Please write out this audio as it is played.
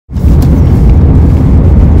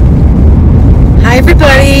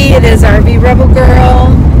everybody, it is RVrebel Girl,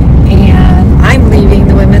 and I'm leaving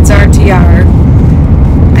the Women's RTR.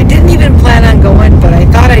 I didn't even plan on going, but I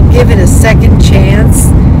thought I'd give it a second chance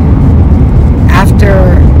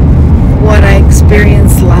after what I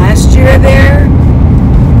experienced last year there,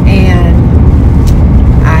 and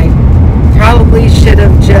I probably should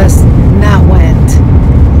have just not went,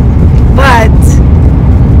 but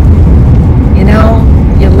you know,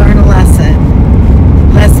 you learn a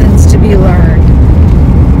lesson, lessons to be learned.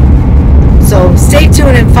 So stay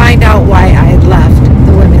tuned and find out why I left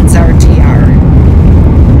the Women's RTR.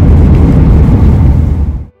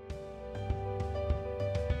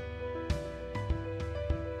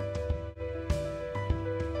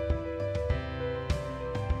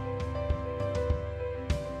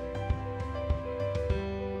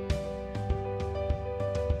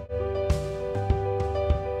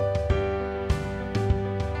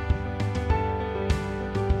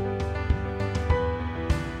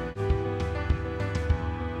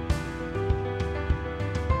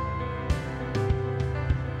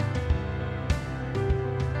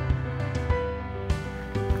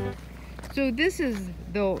 So this is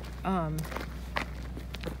the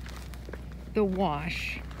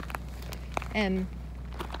wash, and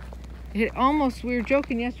it almost, we were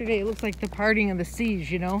joking yesterday, it looks like the parting of the seas,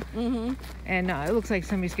 you know. And it looks like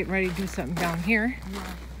somebody's getting ready to do something down here.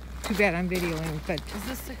 Too bad I'm videoing, but is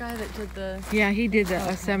this the guy that did the... Yeah, he did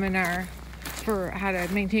a seminar for how to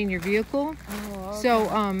maintain your vehicle.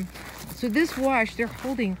 So this wash, they're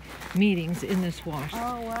holding meetings in this wash.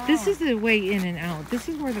 Oh, wow. This is the way in and out. This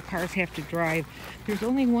is where the cars have to drive. There's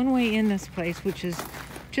only one way in this place, which is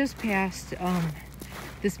just past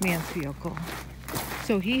this man's vehicle.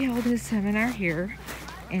 So he held his seminar here,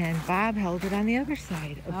 and Bob held it on the other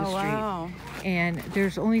side of the street. Wow. And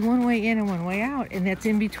there's only one way in and one way out, and that's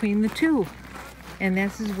in between the two. And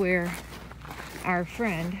this is where our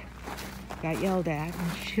friend got yelled at,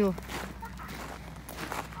 and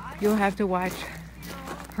you'll have to watch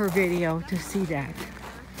her video to see that.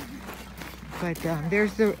 But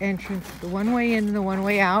there's the entrance, the one way in and the one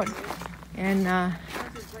way out, and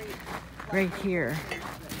right here.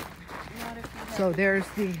 So there's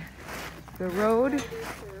the road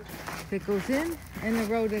that goes in and the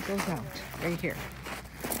road that goes out, right here.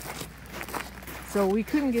 So we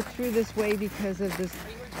couldn't get through this way because of this.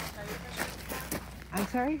 I'm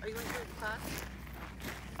sorry? Are you going to class?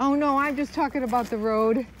 Oh no, I'm just talking about the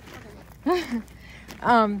road.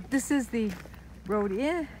 This is the road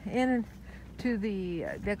in to the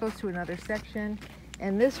that goes to another section,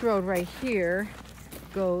 and this road right here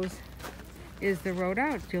is the road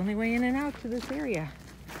out. It's the only way in and out to this area.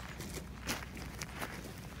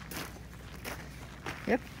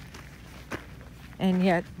 Yep. And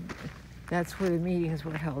yet that's where the meetings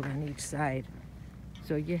were held on each side.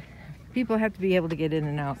 So people have to be able to get in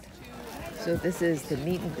and out. So this is the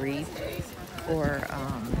meet and greet, or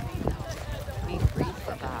meet and greet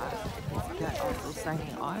for Bob. He's got also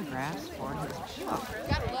signing autographs for his book.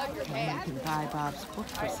 And you can buy Bob's book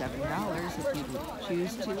for $7 if you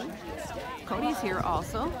choose to. Cody's here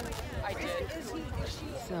also. I did.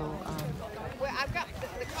 So, well, I've got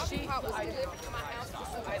the coffee pot was delivered to my house. I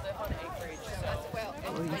live on acreage, so well.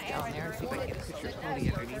 Cody's down there. See if I can get a picture of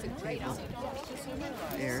Cody underneath the table.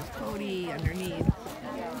 There's Cody underneath.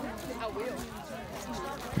 I will.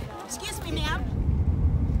 Excuse me, ma'am.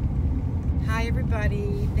 Hi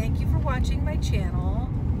everybody, thank you for watching my channel,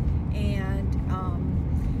 and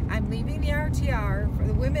I'm leaving the RTR for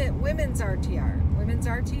the Women's RTR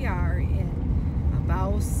in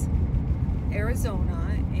Baus,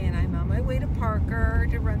 Arizona, and I'm on my way to Parker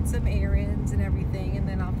to run some errands and everything, and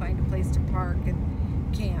then I'll find a place to park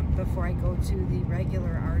and camp before I go to the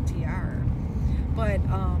regular RTR. But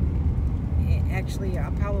actually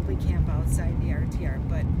I'll probably camp outside the RTR,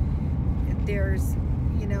 but there's,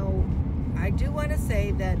 you know, I do want to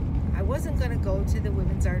say that I wasn't going to go to the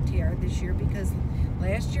Women's RTR this year because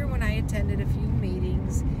last year when I attended a few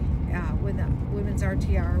meetings when the Women's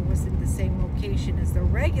RTR was in the same location as the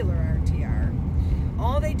regular RTR,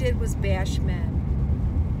 all they did was bash men.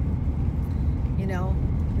 You know,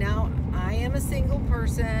 now I am a single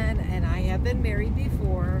person and I have been married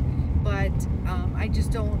before, but I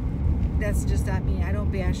just don't, that's just not me. I don't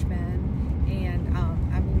bash men, and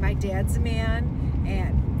I mean, my dad's a man,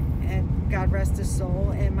 and God rest his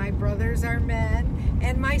soul, and my brothers are men,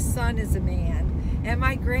 and my son is a man, and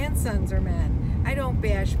my grandsons are men. I don't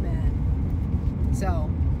bash men. So,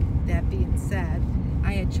 that being said,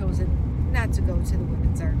 I had chosen not to go to the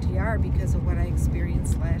Women's RTR because of what I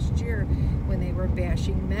experienced last year when they were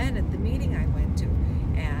bashing men at the meeting I went to,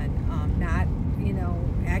 and not, you know,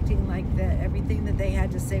 acting like that everything that they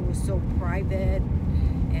had to say was so private,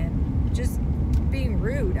 and just being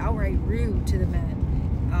rude, outright rude to the men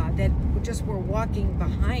that just were walking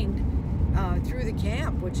behind through the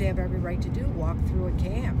camp, which they have every right to do, walk through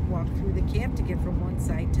the camp to get from one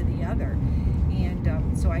side to the other.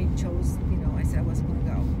 And so I chose, I said I wasn't going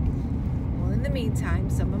to go. Well, in the meantime,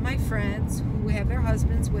 some of my friends who have their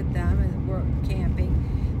husbands with them and were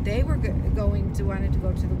camping, they were wanted to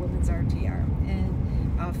go to the women's RTR.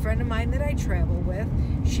 And a friend of mine that I travel with,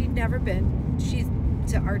 she'd never been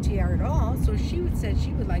to RTR at all, so she said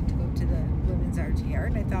she would like to go to the women's RTR.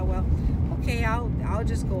 And I thought, well, okay, I'll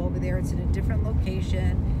just go over there. It's in a different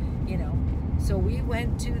location, So we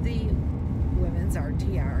went to the women's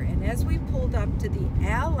RTR, and as we pulled up to the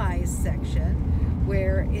Allies section,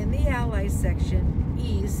 where in the Allies section,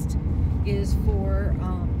 East is for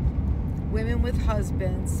women with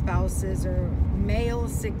husbands, spouses, or male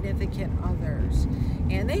significant others.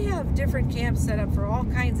 And they have different camps set up for all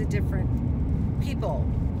kinds of different people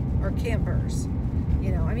or campers.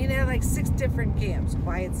 They have like 6 different camps: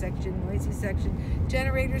 quiet section, noisy section,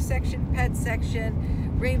 generator section, pet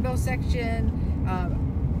section, rainbow section,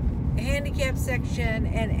 handicap section,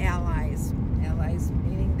 and allies. Allies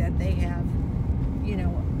meaning that they have,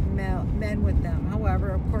 men with them.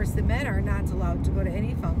 However, of course, the men are not allowed to go to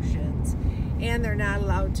any functions, and they're not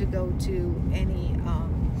allowed to go to any,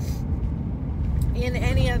 in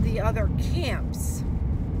any of the other camps,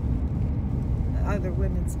 other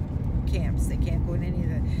women's camps. They can't go in any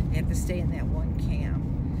of they have to stay in that one camp.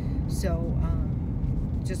 So,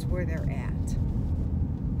 just where they're at.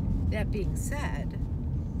 That being said,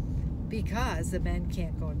 because the men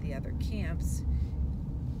can't go to the other camps,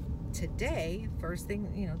 today, first thing,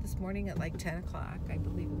 this morning at like 10 o'clock, I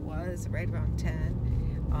believe it was, right around 10,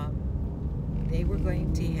 they were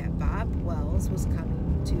going to have, Bob Wells was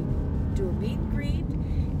coming to do a meet and greet,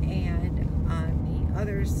 and on the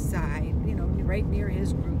other side, right near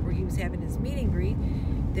his group where he was having his meet and greet,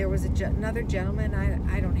 there was another gentleman,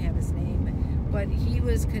 I don't have his name, but he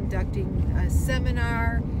was conducting a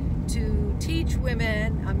seminar to teach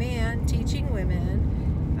women, a man teaching women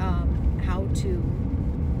how to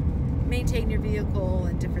maintain your vehicle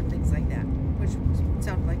and different things like that, which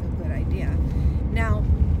sounded like a good idea. Now,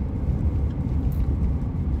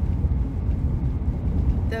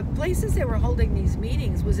 the places they were holding these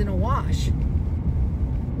meetings was in a wash,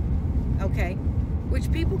 okay, which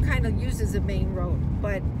people kind of use as a main road.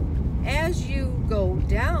 But as you go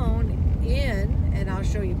down in, and I'll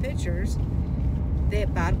show you pictures,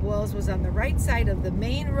 that Bob Wells was on the right side of the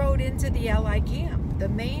main road into the Ally camp. The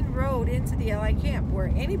main road into the Ally camp, where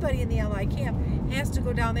anybody in the Ally camp has to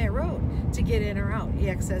go down that road to get in or out,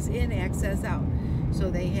 access in, access out. So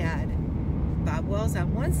they had Bob Wells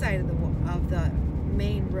on one side of the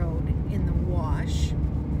main road in the wash,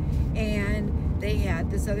 and they had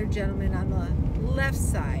this other gentleman on the left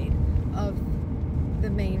side of the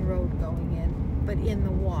main road going in, but in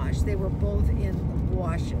the wash. They were both in the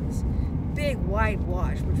washes. Big wide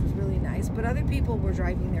wash, which was really nice, but other people were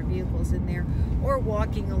driving their vehicles in there or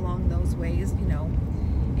walking along those ways,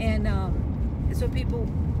 and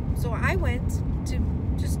so I went to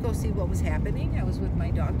just go see what was happening. I was with my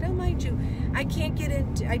dog. Now, mind you, I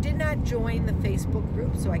did not join the Facebook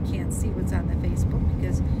group, so I can't see what's on the Facebook,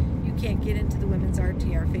 because you can't get into the Women's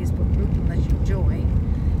RTR Facebook group unless you join,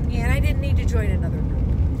 and I didn't need to join another group.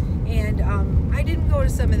 And I didn't go to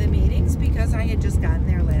some of the meetings because I had just gotten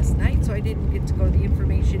there last night, so I didn't get to go to the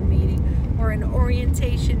information meeting or an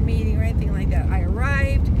orientation meeting or anything like that. I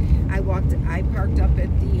arrived, I parked up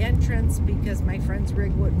at the entrance because my friend's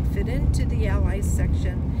rig wouldn't fit into the Allies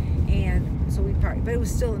section, and so we parked, but it was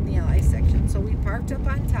still in the Allies section, so we parked up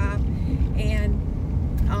on top, and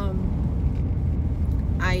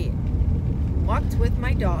I walked with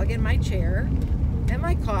my dog and my chair and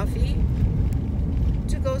my coffee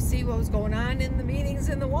to go see what was going on in the meetings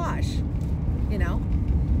in the wash,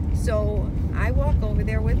 So I walk over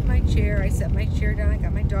there with my chair. I set my chair down. I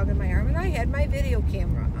got my dog in my arm, and I had my video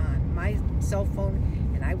camera on my cell phone,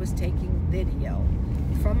 and I was taking video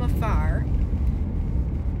from afar.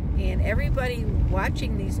 And everybody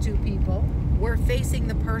watching these two people were facing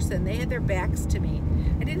the person. They had their backs to me.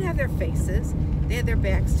 I didn't have their faces. They had their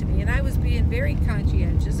backs to me, and I was being very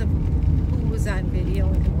conscientious of who was on video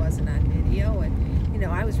and who wasn't on video, and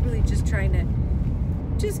I was really just trying to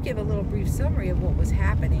just give a little brief summary of what was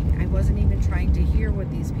happening. I wasn't even trying to hear what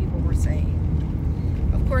these people were saying.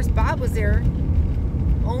 Of course, Bob was there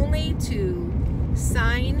only to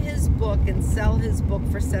sign his book and sell his book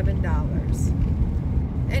for $7.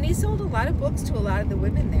 And he sold a lot of books to a lot of the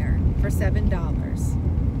women there for $7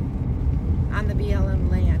 on the BLM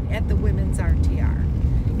land at the Women's RTR.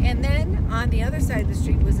 on the other side of the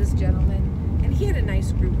street was this gentleman, and he had a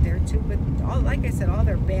nice group there too, but like I said, all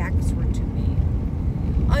their backs were to me.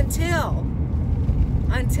 Until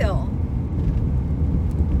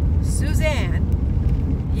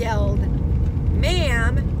Susanne yelled,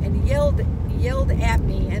 "Ma'am," and yelled at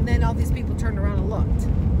me, and then all these people turned around and looked.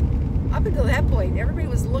 Up until that point, everybody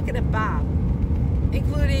was looking at Bob,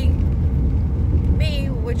 including me,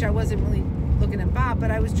 which I wasn't really looking at Bob,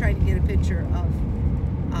 but I was trying to get a picture of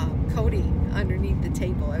Cody underneath the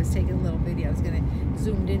table. I was taking a little video. I was going to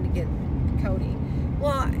zoom in to get Cody.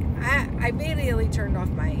 Well, I immediately turned off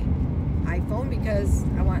my iPhone because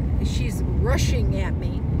she's rushing at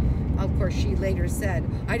me. Of course, she later said,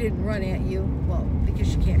 "I didn't run at you." Well,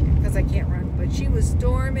 because I can't run. But she was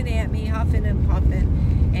storming at me, huffing and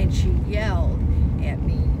puffing, and she yelled at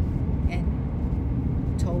me and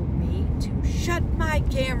told me to shut my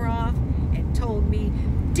camera off and told me,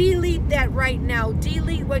 "Delete that right now.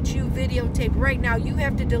 Delete what you videotaped right now. You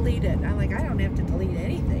have to delete it." I'm like, I don't have to delete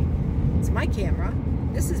anything. It's my camera.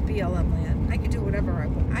 This is BLM land. I can do whatever I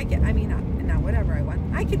want. Not whatever I want.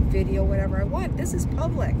 I can video whatever I want. This is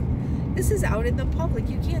public. This is out in the public.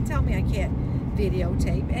 You can't tell me I can't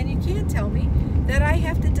videotape, and you can't tell me that I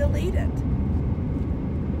have to delete it.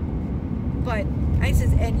 But I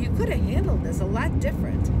said, and you could have handled this a lot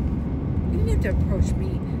different. You didn't have to approach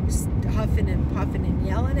me huffing and puffing and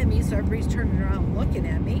yelling at me so everybody's turning around looking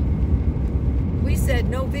at me. We said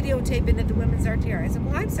no videotaping at the Women's RTR. I said,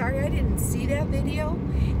 well, I'm sorry, I didn't see that video.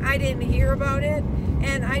 I didn't hear about it.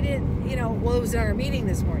 And I didn't, well, it was at our meeting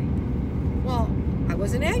this morning. Well, I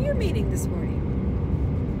wasn't at your meeting this morning.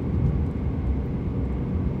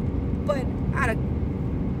 But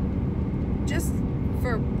just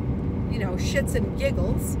for, shits and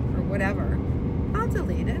giggles or whatever, I'll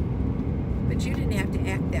delete it. But you didn't have to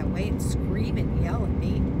act that way and scream and yell at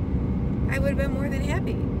me. I would have been more than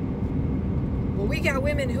happy. Well, we got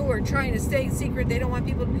women who are trying to stay secret. They don't want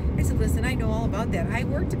people. I said, listen, I know all about that. I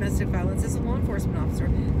work domestic violence as a law enforcement officer.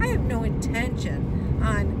 I have no intention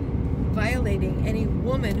on violating any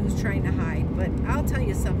woman who's trying to hide. But I'll tell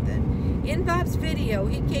you something. In Bob's video,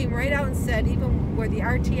 he came right out and said, even where the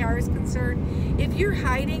RTR is concerned, if you're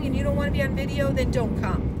hiding and you don't want to be on video, then don't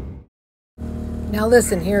come. Now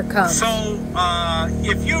listen, here it comes. So,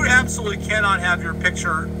 if you absolutely cannot have your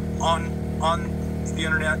picture on the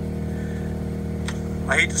internet,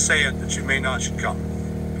 I hate to say it, that you may not should come,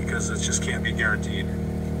 because it just can't be guaranteed.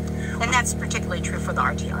 And that's particularly true for the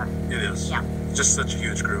RTR. It is. Yeah. Just such a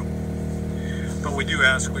huge group. But we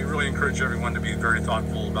really encourage everyone to be very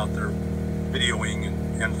thoughtful about their videoing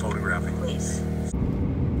and photographing. Please.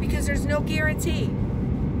 Because there's no guarantee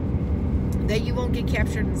that you won't get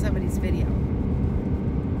captured in somebody's video.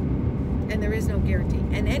 And there is no guarantee.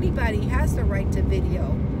 And anybody has the right to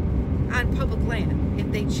video on public land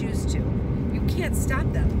if they choose to. You can't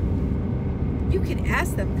stop them. You can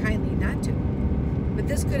ask them kindly not to. But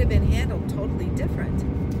this could have been handled totally different.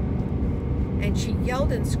 And she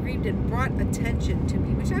yelled and screamed and brought attention to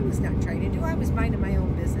me, which I was not trying to do. I was minding my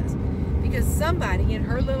own business. Because somebody in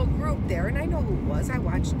her little group there, and I know who it was, I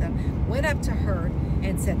watched them, went up to her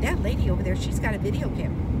and said, that lady over there, she's got a video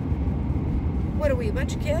camera. What are we, a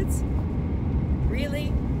bunch of kids?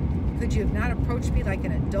 Really? Could you have not approached me like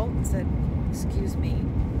an adult and said, excuse me,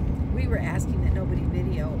 we were asking that nobody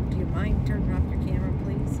video. Do you mind turning off your camera,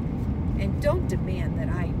 please? And don't demand that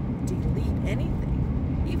I delete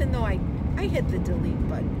anything, even though I hit the delete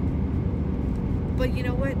button. But you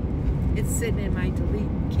know what? It's sitting in my delete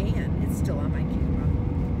can. It's still on my camera.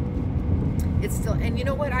 It's still, and you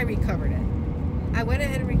know what? I recovered it. I went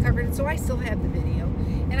ahead and recovered it, so I still have the video.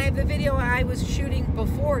 And I have the video I was shooting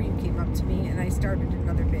before you came up to me, and I started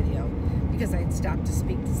another video because I had stopped to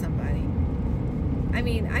speak to somebody. I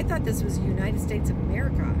mean, I thought this was the United States of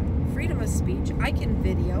America. Freedom of speech. I can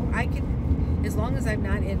video. I can, as long as I'm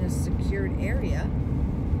not in a secured area,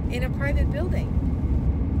 in a private building.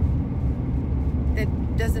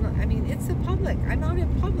 That doesn't, I mean, it's the public. I'm out in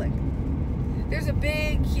public. There's a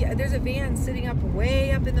van sitting up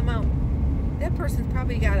way up in the mountain. That person's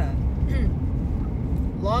probably got a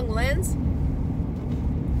long lens,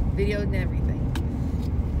 videoed and everything.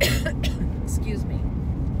 Excuse me.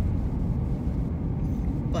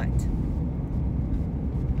 But,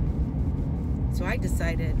 so I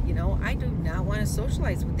decided, I do not want to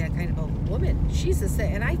socialize with that kind of a woman. She's the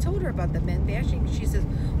same, and I told her about the men bashing. She says,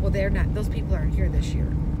 well, they're not, those people aren't here this year.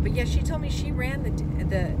 But yeah, she told me she ran the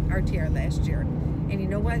RTR last year. And you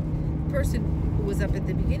know what? The person who was up at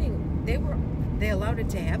the beginning, they allowed it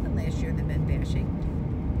to happen last year, the men bashing.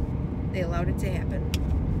 They allowed it to happen.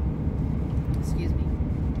 Excuse me.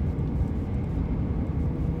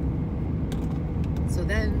 So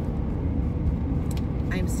then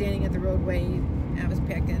I'm standing at the roadway. I was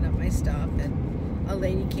packing up my stuff, and a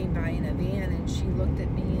lady came by in a van, and she looked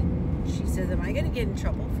at me and she says, "Am I going to get in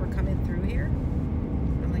trouble for coming through here?"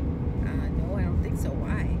 I'm like, "No, I don't think so.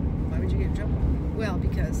 Why? Why would you get in trouble?" Well,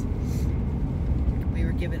 because we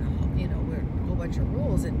were given, a whole bunch of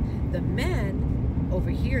rules, and the men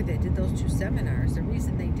over here that did those 2 seminars, the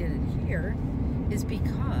reason they did it here is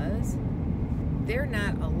because they're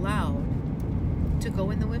not allowed to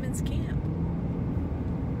go in the women's camp.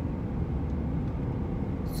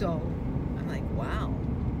 So I'm like, wow.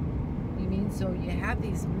 You mean so you have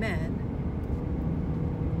these men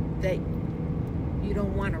that you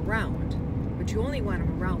don't want around, but you only want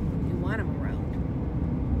them around when you want them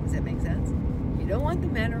around. Does that make sense? You don't want the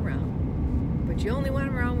men around, but you only want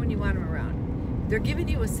them around when you want them around. They're giving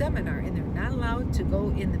you a seminar, and they're not allowed to go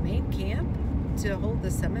in the main camp to hold the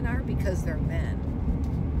seminar because they're men.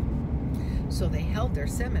 So they held their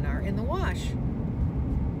seminar in the wash,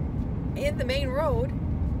 in the main road,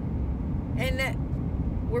 and that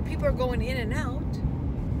where people are going in and out,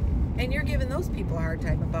 and you're giving those people a hard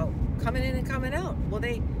time about coming in and coming out. Well,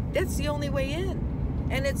 that's the only way in,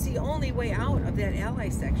 and it's the only way out of that ally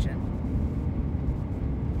section.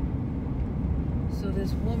 So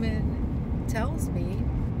this woman tells me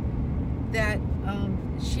that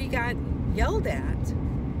she got yelled at,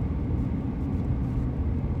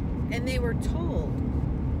 and they were told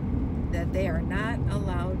that they are not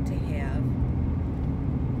allowed to have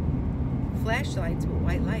flashlights with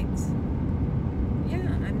white lights. Yeah,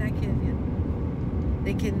 I'm not kidding you.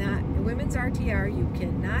 They cannot, in women's RTR, you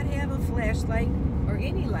cannot have a flashlight or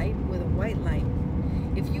any light with a white light.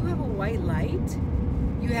 If you have a white light,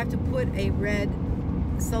 you have to put a red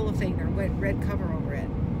cellophane or red cover over it,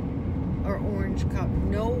 or orange cover.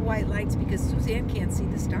 No white lights, because Susanne can't see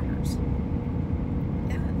the stars.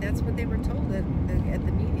 Yeah, that's what they were told at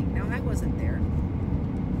the meeting. Now, I wasn't there,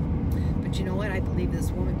 but you know what? I believe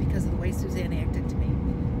this woman because of the way Susanne acted to me,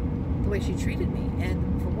 the way she treated me,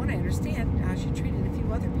 and from what I understand, how she treated a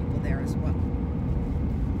few other people there as well.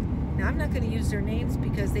 Now, I'm not going to use their names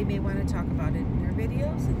because they may want to talk about it in their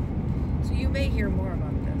videos, and so you may hear more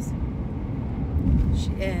about this.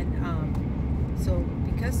 So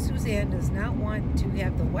because Susanne does not want to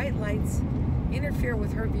have the white lights interfere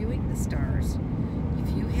with her viewing the stars, if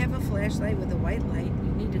you have a flashlight with a white light,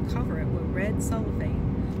 you need to cover it with red cellophane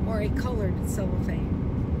or a colored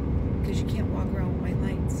cellophane, because you can't walk around with white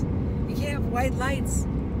lights. You can't have white lights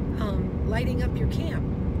lighting up your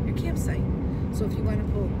campsite. So if you want to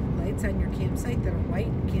put lights on your campsite that are white,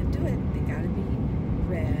 you can't do it. They got to be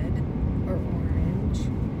red or orange,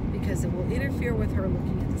 because it will interfere with her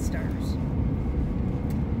looking at the stars.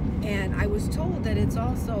 And I was told that it's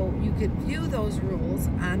also, you could view those rules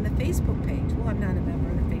on the Facebook page. Well, I'm not a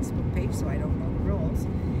member of the Facebook page, so I don't know the rules.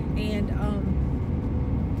 And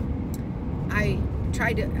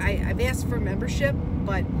I've asked for membership,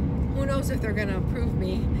 but who knows if they're going to approve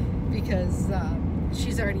me, because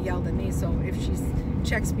she's already yelled at me. So if she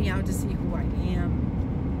checks me out to see who I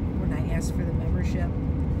am when I ask for the membership,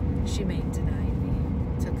 she may deny me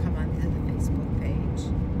to come onto the Facebook page.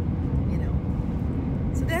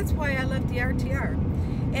 So that's why I left the RTR.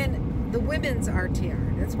 And the women's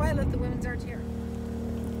RTR. That's why I left the women's RTR.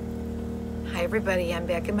 Hi everybody, I'm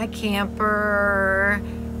back in my camper.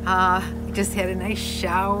 Just had a nice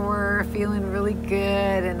shower, feeling really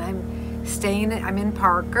good, and I'm in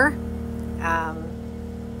Parker.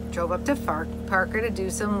 Drove up to Parker to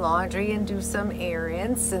do some laundry and do some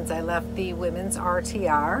errands since I left the women's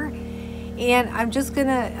RTR. And I'm just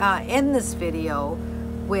gonna end this video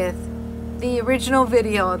with the original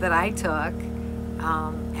video that I took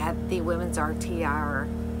at the women's RTR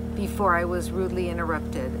before I was rudely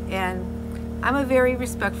interrupted. And I'm a very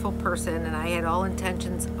respectful person, and I had all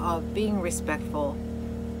intentions of being respectful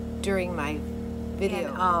during my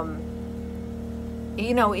video.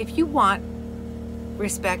 And, if you want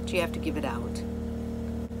respect, you have to give it out.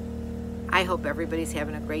 I hope everybody's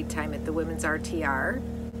having a great time at the women's RTR.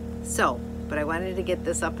 But I wanted to get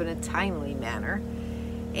this up in a timely manner.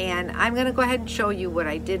 And I'm going to go ahead and show you what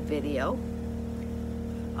I did video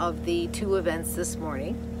of the 2 events this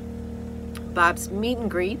morning. Bob's meet and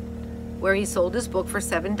greet, where he sold his book for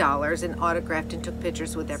 $7 and autographed and took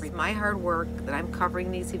pictures with my hard work that I'm covering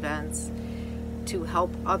these events to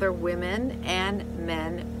help other women and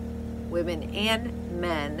men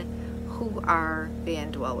who are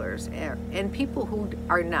van dwellers and people who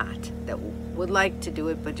are not, that would like to do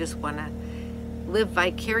it but just want to live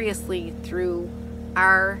vicariously through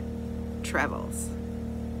our travels.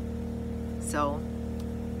 So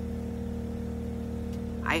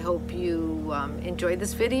I hope you enjoyed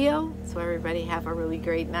this video. So everybody have a really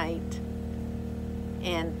great night.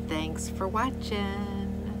 And thanks for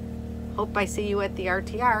watching. Hope I see you at the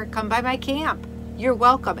RTR. Come by my camp. You're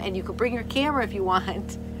welcome. And you can bring your camera if you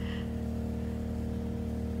want.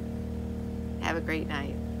 Have a great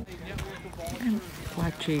night. I'm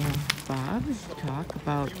watching Bob talk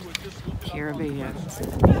about caravans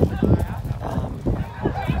and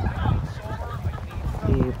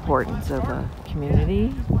the importance of a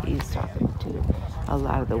community. He's talking to a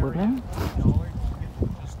lot of the women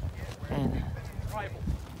and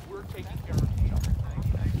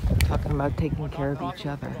talking about taking care of each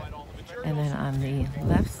other. And then on the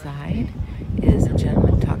left side is a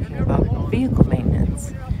gentleman talking about vehicle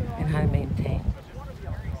maintenance and how to maintain.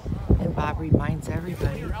 And Bob reminds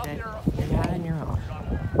everybody that you're not on your own.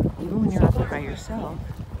 Even when you're out there by yourself,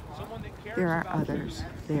 there are others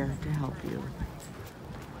there to help you.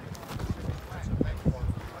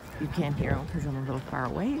 You can't hear him because I'm a little far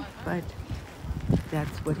away, but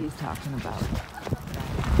that's what he's talking about.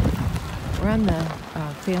 We're on the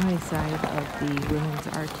family side of the women's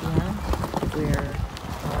RTR, where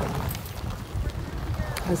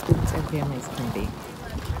husbands and families can be.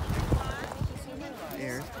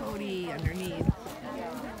 There's Cody underneath.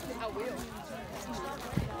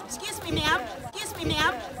 Excuse me, ma'am.